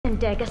and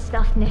dagger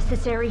stuff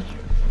necessary.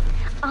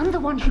 I'm the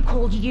one who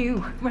called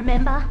you,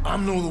 remember?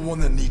 I'm not the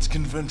one that needs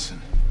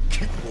convincing.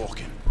 Keep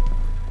walking.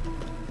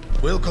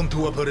 Welcome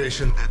to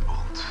Operation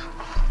Deadbolt.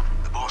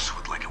 The boss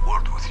would like a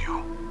word with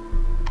you.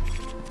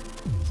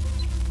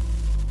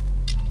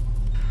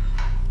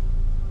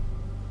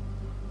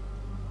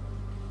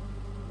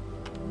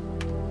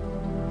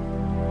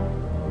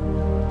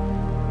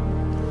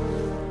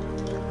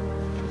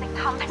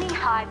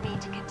 Hired me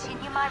to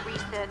continue my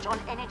research on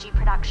energy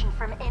production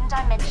from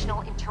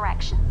n-dimensional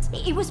interactions.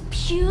 It was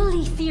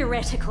purely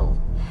theoretical,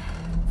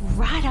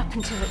 right up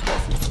until it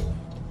wasn't.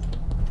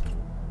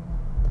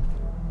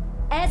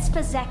 As for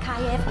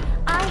Zakhaev,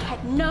 I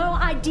had no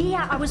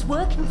idea I was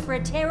working for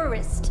a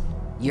terrorist.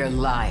 You're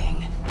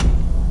lying.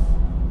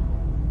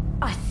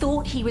 I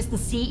thought he was the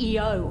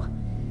CEO.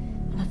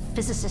 I'm a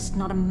physicist,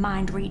 not a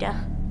mind reader.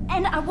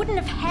 And I wouldn't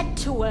have had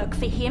to work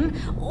for him,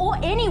 or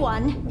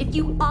anyone, if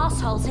you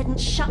assholes hadn't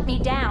shut me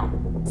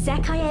down.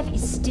 Zakhaev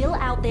is still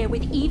out there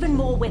with even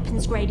more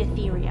weapons-grade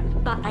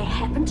Ethereum, but I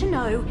happen to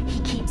know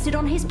he keeps it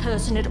on his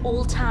person at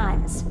all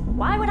times.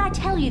 Why would I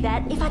tell you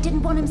that if I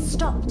didn't want him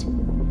stopped?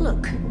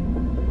 Look,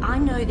 I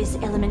know this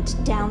element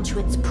down to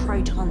its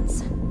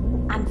protons.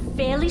 I'm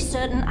fairly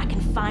certain I can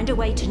find a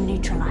way to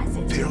neutralize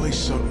it. Fairly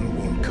certain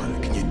won't cut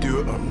it. Can you do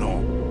it or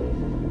not?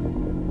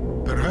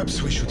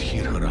 Perhaps we should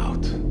hear her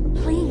out.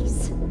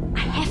 Please,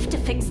 I have to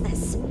fix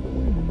this.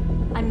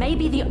 I may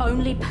be the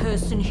only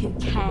person who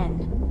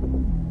can.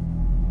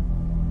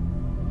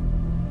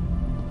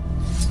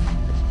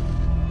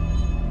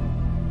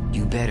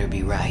 You better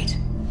be right.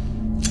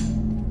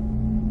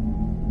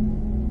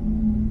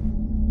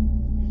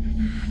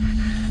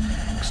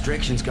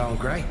 Extraction's going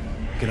great.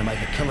 Gonna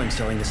make a killing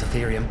selling this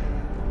Ethereum.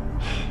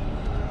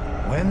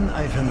 When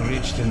I've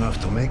enriched enough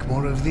to make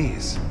more of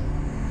these,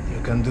 you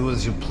can do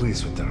as you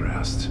please with the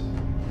rest.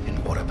 And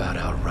what about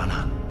our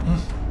runner?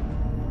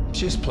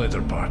 She's played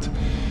her part.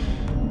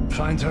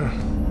 Find her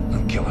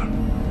and kill her.